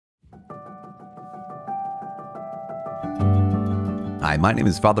Hi, my name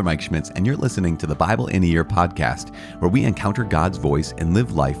is Father Mike Schmitz, and you're listening to the Bible in a Year podcast, where we encounter God's voice and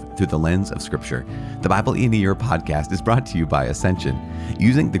live life through the lens of Scripture. The Bible in a Year podcast is brought to you by Ascension.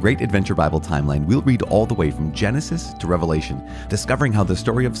 Using the Great Adventure Bible timeline, we'll read all the way from Genesis to Revelation, discovering how the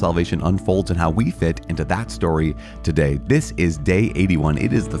story of salvation unfolds and how we fit into that story today. This is day 81.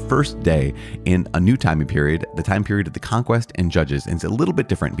 It is the first day in a new time period, the time period of the conquest and judges. And it's a little bit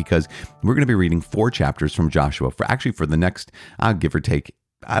different because we're going to be reading 4 chapters from Joshua for the next, give or take,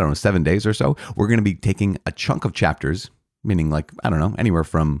 7 days or so. We're going to be taking a chunk of chapters, meaning anywhere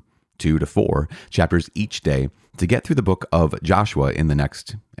from 2 to 4 chapters each day to get through the book of Joshua in the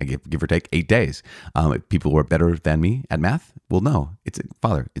next, give or take, 8 days. People who are better than me at math will know. It's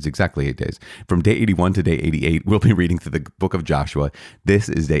exactly 8 days. From day 81 to day 88, we'll be reading through the book of Joshua. This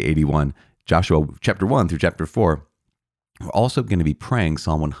is day 81, Joshua chapter 1 through chapter 4. We're also going to be praying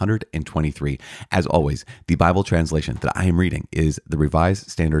Psalm 123. As always, the Bible translation that I am reading is the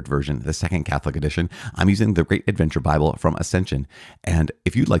Revised Standard Version, the Second Catholic Edition. I'm using the Great Adventure Bible from Ascension. And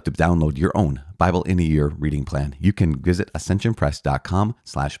if you'd like to download your own Bible in a Year reading plan, you can visit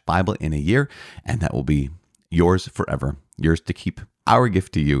ascensionpress.com/Bible in a Year, and that will be yours forever, yours to keep. Our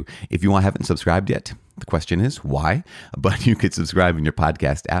gift to you. If you haven't subscribed yet, the question is why? But you could subscribe in your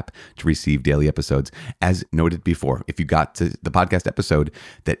podcast app to receive daily episodes. As noted before, if you got to the podcast episode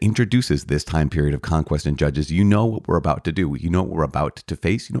that introduces this time period of conquest and judges, you know what we're about to do. You know what we're about to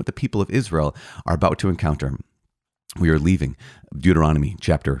face. You know what the people of Israel are about to encounter. We are leaving Deuteronomy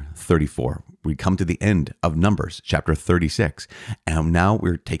chapter 34. We come to the end of Numbers chapter 36. And now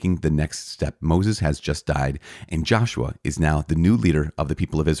we're taking the next step. Moses has just died, and Joshua is now the new leader of the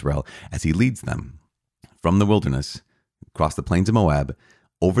people of Israel as he leads them from the wilderness, across the plains of Moab,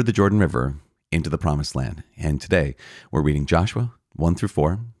 over the Jordan River, into the promised land. And today we're reading Joshua 1 through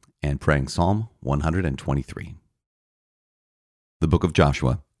 4 and praying Psalm 123. The book of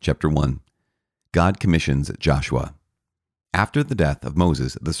Joshua, chapter 1. God commissions Joshua. After the death of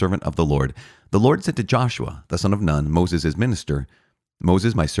Moses, the servant of the Lord said to Joshua, the son of Nun, Moses' minister,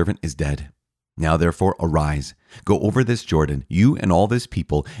 "Moses, my servant, is dead. Now therefore arise, go over this Jordan, you and all this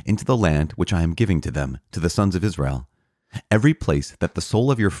people, into the land which I am giving to them, to the sons of Israel. Every place that the sole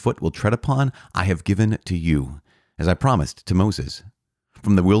of your foot will tread upon, I have given to you, as I promised to Moses.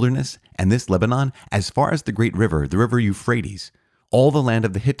 From the wilderness and this Lebanon, as far as the great river, the river Euphrates, all the land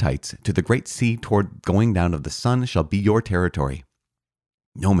of the Hittites to the great sea toward going down of the sun shall be your territory.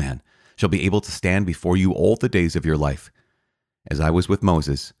 No man shall be able to stand before you all the days of your life. As I was with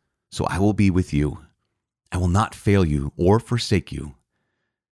Moses, so I will be with you. I will not fail you or forsake you.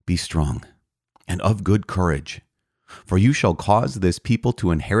 Be strong and of good courage, for you shall cause this people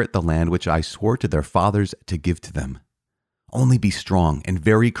to inherit the land which I swore to their fathers to give to them. Only be strong and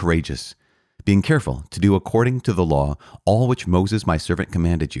very courageous, being careful to do according to the law all which Moses my servant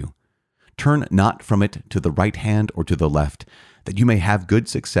commanded you. Turn not from it to the right hand or to the left, that you may have good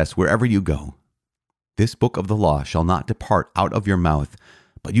success wherever you go. This book of the law shall not depart out of your mouth,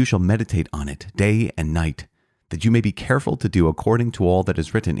 but you shall meditate on it day and night, that you may be careful to do according to all that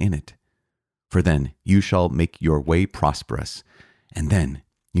is written in it. For then you shall make your way prosperous, and then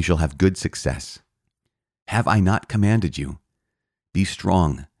you shall have good success. Have I not commanded you? Be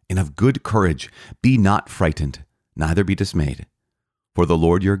strong and of good courage. Be not frightened, neither be dismayed. For the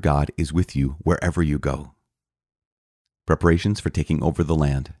Lord your God is with you wherever you go." Preparations for taking over the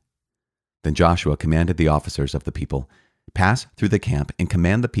land. Then Joshua commanded the officers of the people, "Pass through the camp and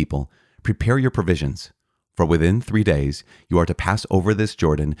command the people, prepare your provisions. For within 3 days you are to pass over this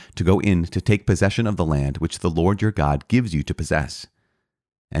Jordan to go in to take possession of the land which the Lord your God gives you to possess."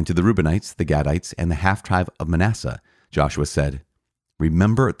 And to the Reubenites, the Gadites, and the half-tribe of Manasseh, Joshua said,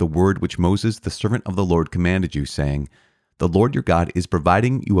 "Remember the word which Moses, the servant of the Lord, commanded you, saying, The Lord your God is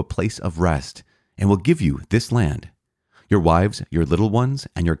providing you a place of rest, and will give you this land. Your wives, your little ones,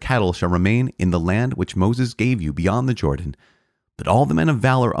 and your cattle shall remain in the land which Moses gave you beyond the Jordan. But all the men of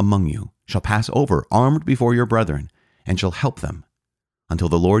valor among you shall pass over armed before your brethren, and shall help them, until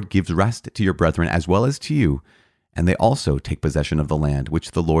the Lord gives rest to your brethren as well as to you, and they also take possession of the land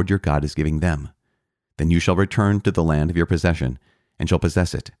which the Lord your God is giving them. Then you shall return to the land of your possession, and shall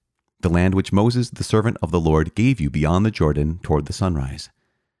possess it, the land which Moses, the servant of the Lord, gave you beyond the Jordan toward the sunrise."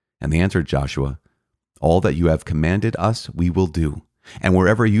 And they answered Joshua, "All that you have commanded us we will do, and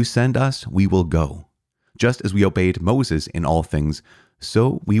wherever you send us we will go. Just as we obeyed Moses in all things,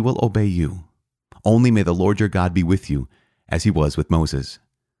 so we will obey you. Only may the Lord your God be with you, as he was with Moses.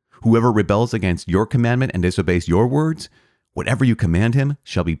 Whoever rebels against your commandment and disobeys your words, whatever you command him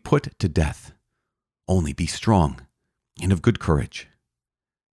shall be put to death. Only be strong and of good courage."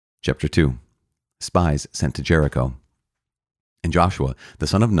 Chapter 2. Spies sent to Jericho. And Joshua, the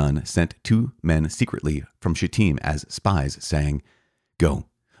son of Nun, sent 2 men secretly from Shittim as spies, saying, "Go,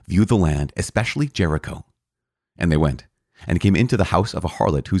 view the land, especially Jericho." And they went, and came into the house of a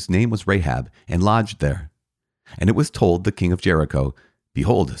harlot whose name was Rahab, and lodged there. And it was told the king of Jericho,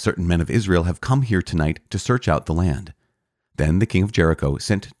 "Behold, certain men of Israel have come here tonight to search out the land." Then the king of Jericho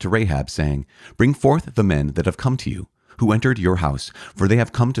sent to Rahab, saying, "Bring forth the men that have come to you, who entered your house, for they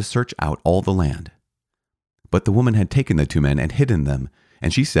have come to search out all the land." But the woman had taken the 2 men and hidden them,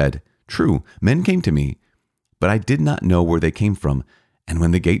 and she said, "True, men came to me, but I did not know where they came from, and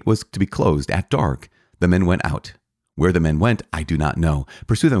when the gate was to be closed at dark, the men went out. Where the men went, I do not know.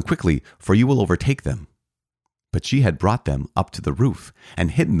 Pursue them quickly, for you will overtake them." But she had brought them up to the roof,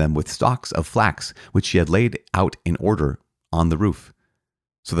 and hidden them with stalks of flax, which she had laid out in order on the roof.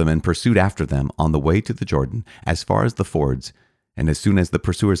 So the men pursued after them on the way to the Jordan, as far as the fords, and as soon as the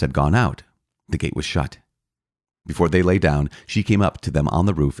pursuers had gone out, the gate was shut. Before they lay down, she came up to them on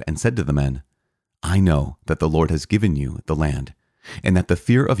the roof and said to the men, "I know that the Lord has given you the land, and that the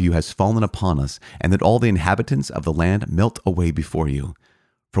fear of you has fallen upon us, and that all the inhabitants of the land melt away before you.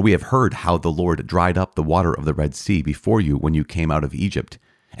 For we have heard how the Lord dried up the water of the Red Sea before you when you came out of Egypt,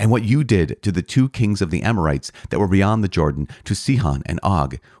 and what you did to the 2 kings of the Amorites that were beyond the Jordan, to Sihon and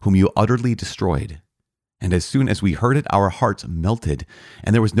Og, whom you utterly destroyed. And as soon as we heard it, our hearts melted,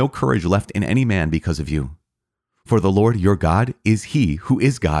 and there was no courage left in any man because of you. For the Lord your God is he who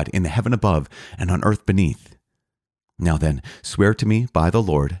is God in the heaven above and on earth beneath. Now then, swear to me by the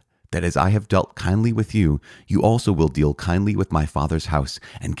Lord that as I have dealt kindly with you, you also will deal kindly with my father's house,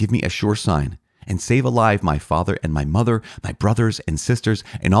 and give me a sure sign, and save alive my father and my mother, my brothers and sisters,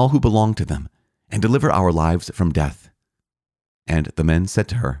 and all who belong to them, and deliver our lives from death." And the men said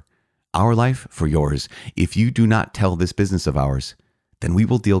to her, "Our life for yours, if you do not tell this business of ours. Then we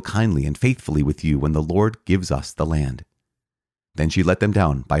will deal kindly and faithfully with you when the Lord gives us the land." Then she let them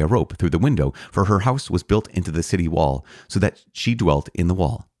down by a rope through the window, for her house was built into the city wall, so that she dwelt in the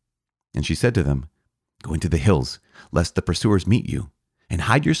wall. And she said to them, "Go into the hills, lest the pursuers meet you, and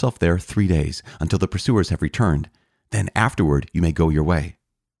hide yourself there 3 days, until the pursuers have returned. Then afterward you may go your way."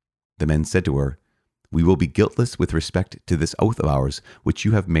 The men said to her, "We will be guiltless with respect to this oath of ours, which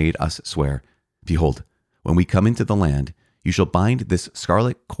you have made us swear. Behold, when we come into the land, you shall bind this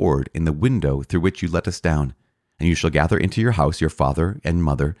scarlet cord in the window through which you let us down, and you shall gather into your house your father and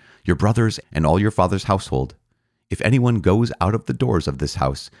mother, your brothers, and all your father's household. If anyone goes out of the doors of this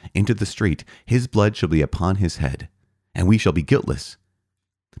house into the street, his blood shall be upon his head, and we shall be guiltless.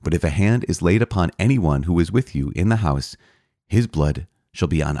 But if a hand is laid upon anyone who is with you in the house, his blood shall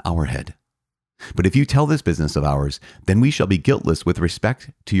be on our head. But if you tell this business of ours, then we shall be guiltless with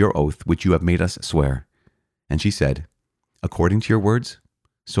respect to your oath which you have made us swear." And she said, "According to your words,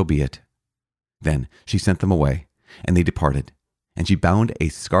 so be it." Then she sent them away, and they departed, and she bound a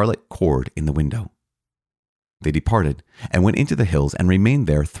scarlet cord in the window. They departed, and went into the hills, and remained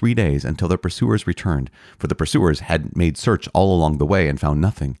there 3 days until their pursuers returned, for the pursuers had made search all along the way, and found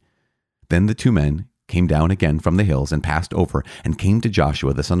nothing. Then the 2 men came down again from the hills, and passed over, and came to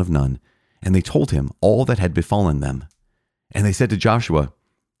Joshua the son of Nun, and they told him all that had befallen them. And they said to Joshua,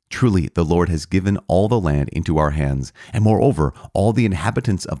 "Truly the Lord has given all the land into our hands, and moreover all the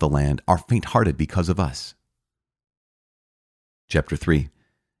inhabitants of the land are faint-hearted because of us." Chapter 3.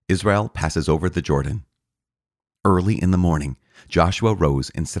 Israel passes over the Jordan. Early in the morning, Joshua rose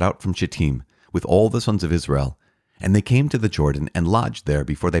and set out from Shittim with all the sons of Israel, and they came to the Jordan and lodged there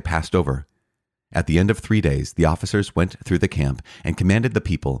before they passed over. At the end of 3 days, the officers went through the camp and commanded the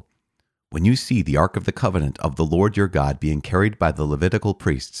people, "When you see the ark of the covenant of the Lord your God being carried by the Levitical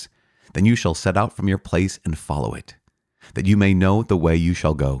priests, then you shall set out from your place and follow it, that you may know the way you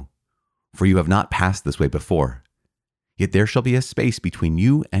shall go. For you have not passed this way before. Yet there shall be a space between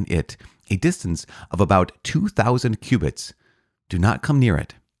you and it, a distance of about 2,000 cubits. Do not come near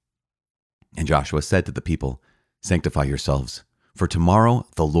it." And Joshua said to the people, "Sanctify yourselves, for tomorrow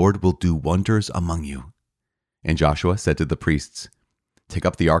the Lord will do wonders among you." And Joshua said to the priests, "Take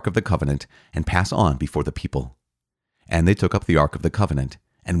up the ark of the covenant and pass on before the people." And they took up the ark of the covenant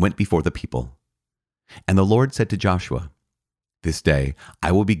and went before the people. And the Lord said to Joshua, "This day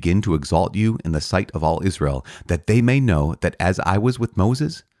I will begin to exalt you in the sight of all Israel, that they may know that as I was with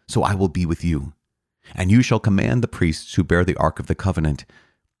Moses, so I will be with you. And you shall command the priests who bear the ark of the covenant,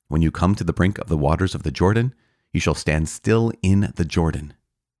 when you come to the brink of the waters of the Jordan, you shall stand still in the Jordan."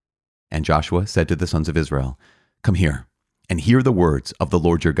 And Joshua said to the sons of Israel, "Come here, and hear the words of the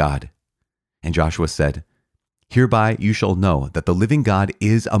Lord your God." And Joshua said, "Hereby you shall know that the living God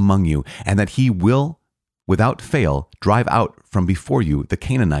is among you, and that he will without fail drive out from before you the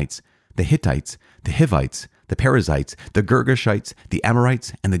Canaanites, the Hittites, the Hivites, the Perizzites, the Girgashites, the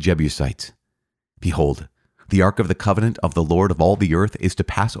Amorites, and the Jebusites. Behold, the ark of the covenant of the Lord of all the earth is to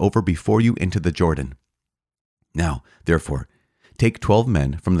pass over before you into the Jordan. Now, therefore, take 12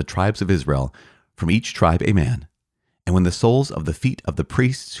 men from the tribes of Israel, from each tribe a man. And when the soles of the feet of the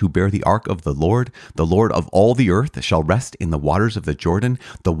priests who bear the ark of the Lord of all the earth, shall rest in the waters of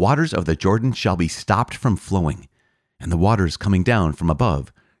the waters of the Jordan shall be stopped from flowing, and the waters coming down from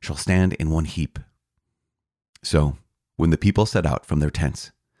above shall stand in one heap. So, when the people set out from their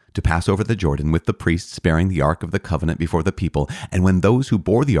tents to pass over the Jordan with the priests bearing the ark of the covenant before the people, and when those who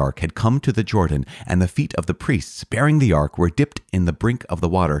bore the ark had come to the Jordan, and the feet of the priests bearing the ark were dipped in the brink of the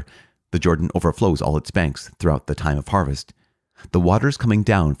water, the Jordan overflows all its banks throughout the time of harvest. The waters coming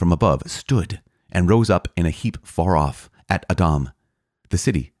down from above stood and rose up in a heap far off at Adam, the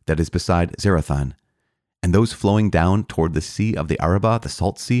city that is beside Zarethan. And those flowing down toward the sea of the Arabah, the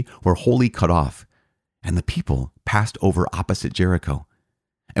salt sea, were wholly cut off. And the people passed over opposite Jericho.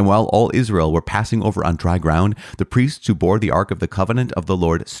 And while all Israel were passing over on dry ground, the priests who bore the ark of the covenant of the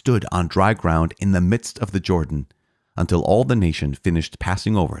Lord stood on dry ground in the midst of the Jordan, until all the nation finished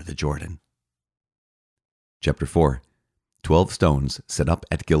passing over the Jordan. Chapter 4. 12 stones set up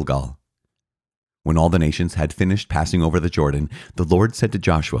at Gilgal. When all the nations had finished passing over the Jordan, the Lord said to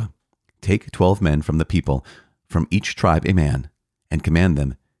Joshua, Take 12 men from the people, from each tribe a man, and command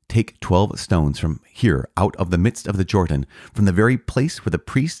them, Take 12 stones from here out of the midst of the Jordan, from the very place where the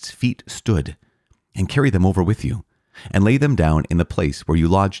priest's feet stood, and carry them over with you, and lay them down in the place where you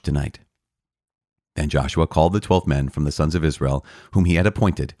lodge tonight. Then Joshua called the 12 men from the sons of Israel, whom he had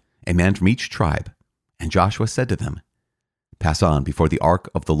appointed, a man from each tribe. And Joshua said to them, Pass on before the ark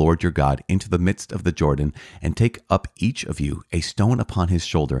of the Lord your God into the midst of the Jordan, and take up each of you a stone upon his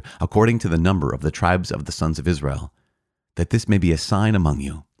shoulder, according to the number of the tribes of the sons of Israel, that this may be a sign among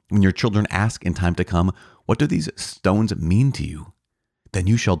you. When your children ask in time to come, What do these stones mean to you? Then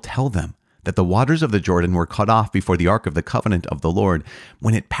you shall tell them that the waters of the Jordan were cut off before the ark of the covenant of the Lord.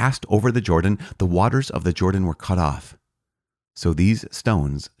 When it passed over the Jordan, the waters of the Jordan were cut off. So these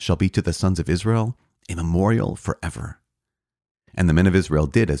stones shall be to the sons of Israel a memorial forever. And the men of Israel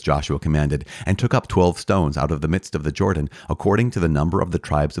did as Joshua commanded, and took up 12 stones out of the midst of the Jordan, according to the number of the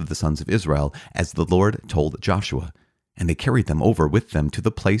tribes of the sons of Israel, as the Lord told Joshua. And they carried them over with them to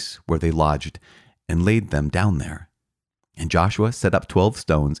the place where they lodged, and laid them down there. And Joshua set up 12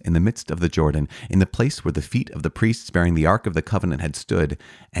 stones in the midst of the Jordan, in the place where the feet of the priests bearing the ark of the covenant had stood,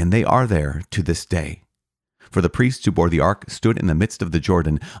 and they are there to this day. For the priests who bore the ark stood in the midst of the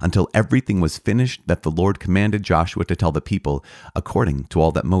Jordan until everything was finished that the Lord commanded Joshua to tell the people, according to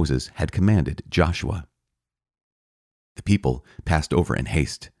all that Moses had commanded Joshua. The people passed over in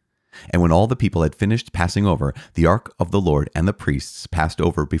haste. And when all the people had finished passing over, the ark of the Lord and the priests passed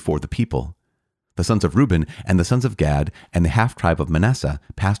over before the people. The sons of Reuben and the sons of Gad and the half-tribe of Manasseh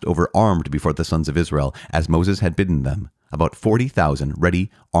passed over armed before the sons of Israel, as Moses had bidden them. About 40,000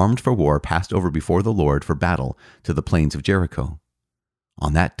 ready, armed for war, passed over before the Lord for battle to the plains of Jericho.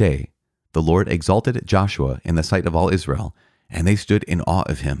 On that day, the Lord exalted Joshua in the sight of all Israel, and they stood in awe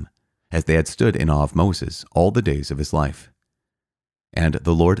of him, as they had stood in awe of Moses all the days of his life. And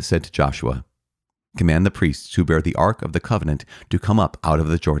the Lord said to Joshua, Command the priests who bear the ark of the covenant to come up out of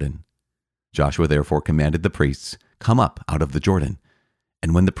the Jordan. Joshua therefore commanded the priests, Come up out of the Jordan.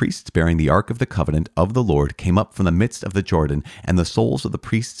 And when the priests bearing the ark of the covenant of the Lord came up from the midst of the Jordan, and the soles of the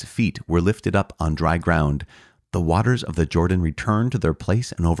priests' feet were lifted up on dry ground, the waters of the Jordan returned to their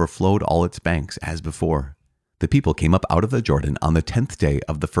place and overflowed all its banks as before. The people came up out of the Jordan on the 10th day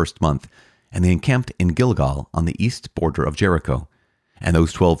of the first month, and they encamped in Gilgal on the east border of Jericho. And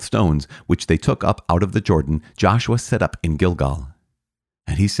those 12 stones which they took up out of the Jordan, Joshua set up in Gilgal.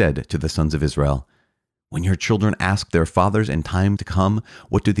 And he said to the sons of Israel, When your children ask their fathers in time to come,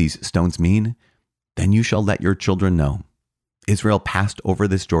 What do these stones mean? Then you shall let your children know. Israel passed over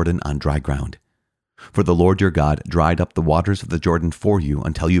this Jordan on dry ground. For the Lord your God dried up the waters of the Jordan for you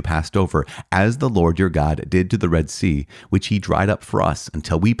until you passed over, as the Lord your God did to the Red Sea, which he dried up for us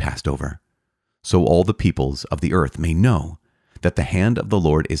until we passed over. So all the peoples of the earth may know that the hand of the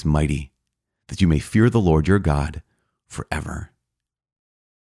Lord is mighty, that you may fear the Lord your God forever.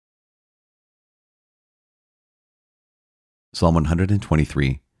 Psalm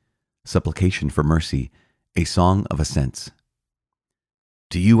 123, Supplication for Mercy, a Song of Ascents.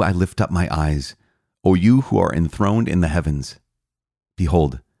 To you I lift up my eyes, O you who are enthroned in the heavens.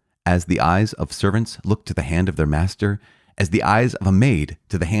 Behold, as the eyes of servants look to the hand of their master, as the eyes of a maid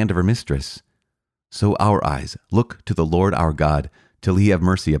to the hand of her mistress, so our eyes look to the Lord our God, till he have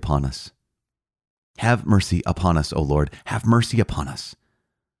mercy upon us. Have mercy upon us, O Lord, have mercy upon us.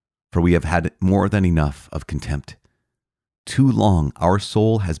 for we have had more than enough of contempt. Too long our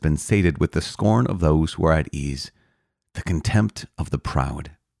soul has been sated with the scorn of those who are at ease, the contempt of the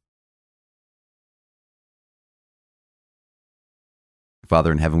proud.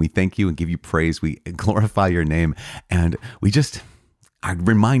 Father in heaven, we thank you and give you praise. We glorify your name. And we just are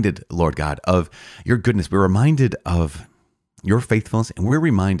reminded, Lord God, of your goodness. We're reminded of your faithfulness, and we're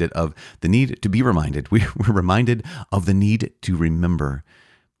reminded of the need to be reminded. We're reminded of the need to remember,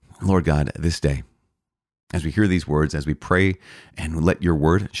 Lord God, this day. As we hear these words, as we pray and let your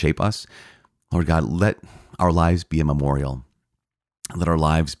word shape us, Lord God, let our lives be a memorial. Let our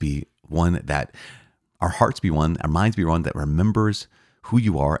lives be one that, our hearts be one, our minds be one that remembers who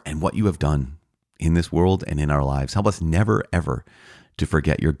you are and what you have done in this world and in our lives. Help us never, ever to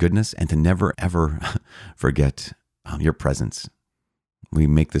forget your goodness and to never, ever forget your presence. We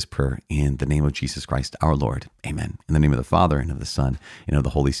make this prayer in the name of Jesus Christ, our Lord. Amen. In the name of the Father and of the Son and of the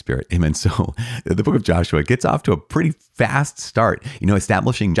Holy Spirit. Amen. So the book of Joshua gets off to a pretty fast start,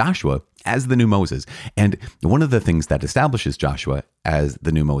 establishing Joshua as the new Moses. And one of the things that establishes Joshua as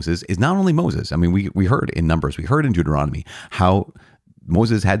the new Moses is not only Moses. I mean, we heard in Numbers, we heard in Deuteronomy how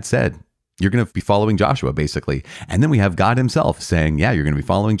Moses had said, you're going to be following Joshua, basically. And then we have God himself saying, yeah, you're going to be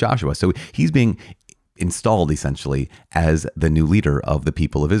following Joshua. So he's being installed essentially as the new leader of the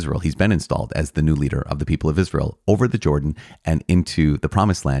people of Israel. He's been installed as the new leader of the people of Israel over the Jordan and into the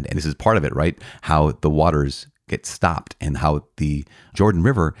promised land. And this is part of it, right? How the waters get stopped and how the Jordan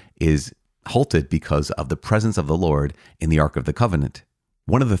River is halted because of the presence of the Lord in the Ark of the Covenant.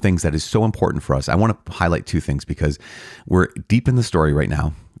 One of the things that is so important for us, I want to highlight two things because we're deep in the story right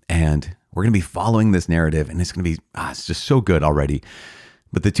now and we're going to be following this narrative and it's going to be, it's just so good already.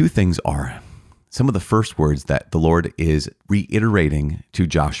 But the two things are some of the first words that the Lord is reiterating to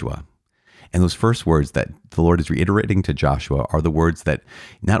Joshua. And those first words that the Lord is reiterating to Joshua are the words that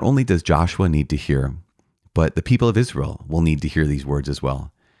not only does Joshua need to hear, but the people of Israel will need to hear these words as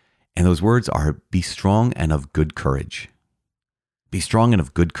well. And those words are, be strong and of good courage. Be strong and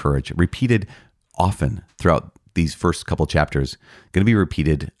of good courage, repeated often throughout these first couple chapters, going to be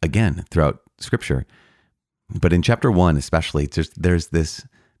repeated again throughout Scripture. But in chapter 1 especially, there's this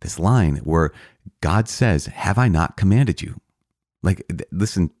line where God says, have I not commanded you? Like,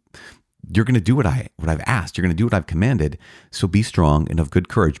 listen, you're going to do what I've asked. You're going to do what I've commanded. So be strong and of good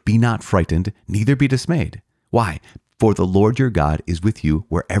courage. Be not frightened, neither be dismayed. Why? For the Lord your God is with you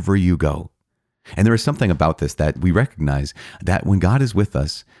wherever you go. And there is something about this that we recognize that when God is with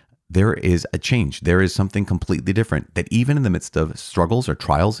us, there is a change. There is something completely different, that even in the midst of struggles or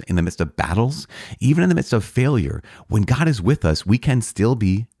trials, in the midst of battles, even in the midst of failure, when God is with us, we can still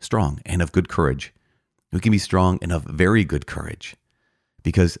be strong and of good courage. We can be strong and of very good courage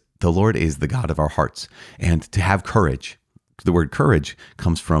because the Lord is the God of our hearts. And to have courage, the word courage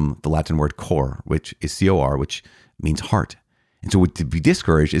comes from the Latin word cor, which is C-O-R, which means heart. And so to be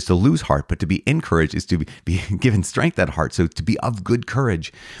discouraged is to lose heart, but to be encouraged is to be given strength at heart. So to be of good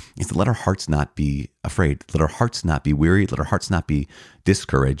courage is to let our hearts not be afraid, let our hearts not be weary, let our hearts not be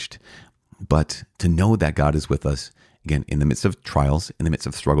discouraged, but to know that God is with us, again, in the midst of trials, in the midst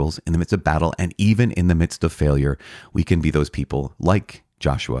of struggles, in the midst of battle, and even in the midst of failure. We can be those people like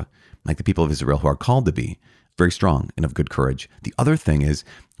Joshua, like the people of Israel who are called to be very strong and of good courage. The other thing is,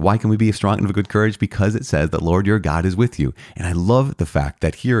 why can we be strong and of good courage? Because it says that Lord your God is with you. And I love the fact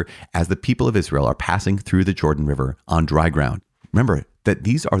that here, as the people of Israel are passing through the Jordan River on dry ground, remember that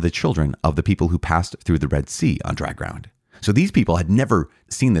these are the children of the people who passed through the Red Sea on dry ground. So these people had never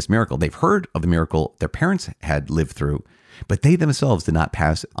seen this miracle. They've heard of the miracle their parents had lived through, but they themselves did not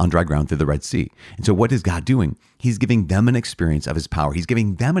pass on dry ground through the Red Sea. And so what is God doing? He's giving them an experience of his power. He's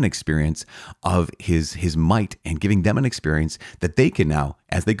giving them an experience of his might and giving them an experience that they can now,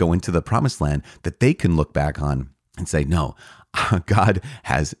 as they go into the promised land, that they can look back on and say, no, God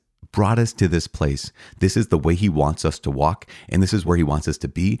has brought us to this place. This is the way he wants us to walk, and this is where he wants us to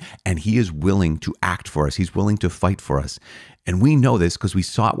be, and he is willing to act for us. He's willing to fight for us. And we know this because we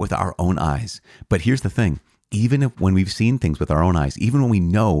saw it with our own eyes. But here's the thing. Even if when we've seen things with our own eyes, even when we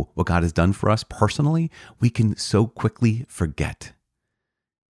know what God has done for us personally, we can so quickly forget.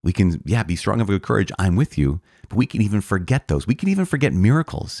 We can, be strong of good courage. I'm with you. But we can even forget those. We can even forget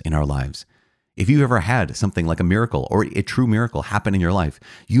miracles in our lives. If you've ever had something like a miracle or a true miracle happen in your life,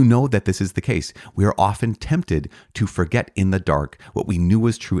 you know that this is the case. We are often tempted to forget in the dark what we knew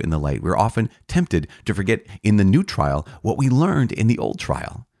was true in the light. We're often tempted to forget in the new trial what we learned in the old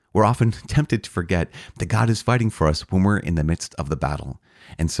trial. We're often tempted to forget that God is fighting for us when we're in the midst of the battle.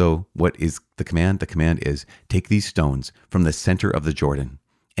 And so what is the command? The command is take these stones from the center of the Jordan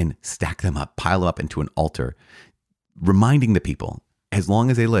and stack them up, pile them up into an altar, reminding the people as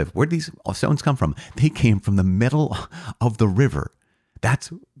long as they live. Where did these stones come from? They came from the middle of the river.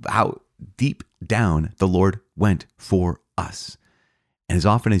 That's how deep down the Lord went for us. And as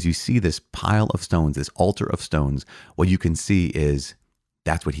often as you see this pile of stones, this altar of stones, what you can see is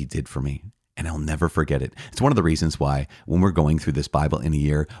that's what he did for me. And I'll never forget it. It's one of the reasons why when we're going through this Bible in a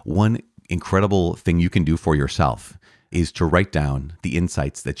year, one incredible thing you can do for yourself is to write down the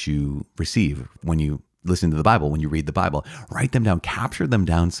insights that you receive when you listen to the Bible, when you read the Bible. Write them down, capture them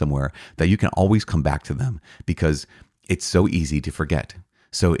down somewhere that you can always come back to them, because it's so easy to forget.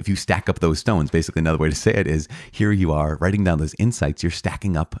 So if you stack up those stones, basically another way to say it is, here you are writing down those insights, you're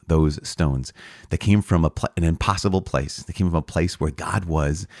stacking up those stones that came from an impossible place. They came from a place where God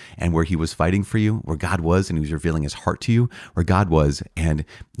was and where he was fighting for you, where God was and he was revealing his heart to you, where God was and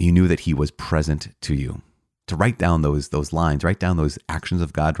you knew that he was present to you. To write down those lines, write down those actions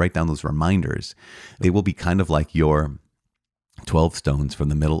of God, write down those reminders. They will be kind of like your 12 stones from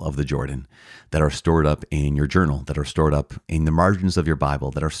the middle of the Jordan that are stored up in your journal, that are stored up in the margins of your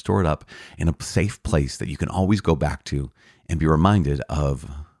Bible, that are stored up in a safe place that you can always go back to and be reminded of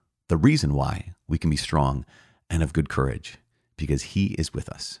the reason why we can be strong and of good courage, because he is with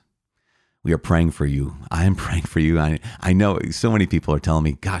us. We are praying for you. I am praying for you. I know so many people are telling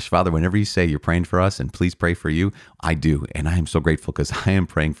me, gosh, Father, whenever you say you're praying for us and please pray for you, I do. And I am so grateful because I am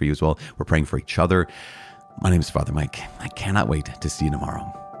praying for you as well. We're praying for each other. My name is Father Mike. I cannot wait to see you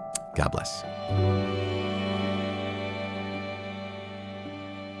tomorrow. God bless.